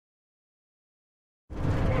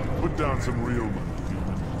Put down some real money.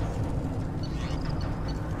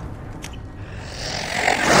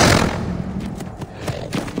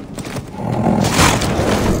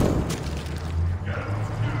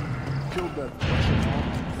 Killed that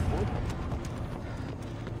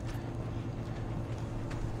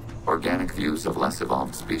Organic views of less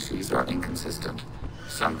evolved species are inconsistent.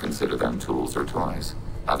 Some consider them tools or toys.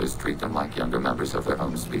 Others treat them like younger members of their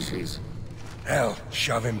own species. Hell,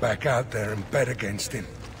 shove him back out there and bet against him.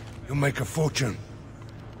 You'll make a fortune.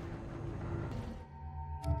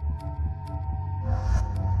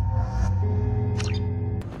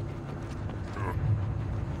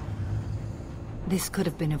 This could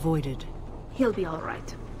have been avoided. He'll be all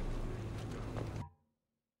right.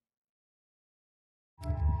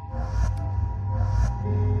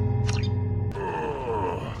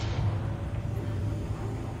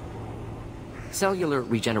 Cellular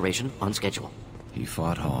regeneration on schedule. He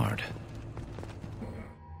fought hard.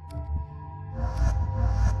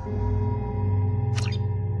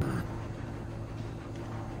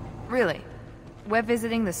 Really? We're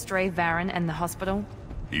visiting the stray Varren and the hospital?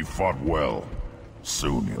 He fought well.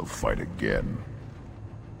 Soon he'll fight again.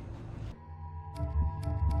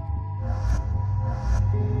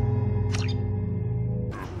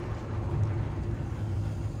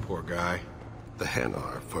 Poor guy. The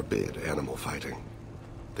Hanar forbid animal fighting.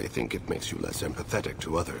 They think it makes you less empathetic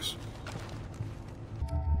to others.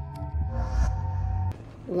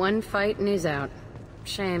 One fight and he's out.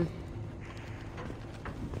 Shame.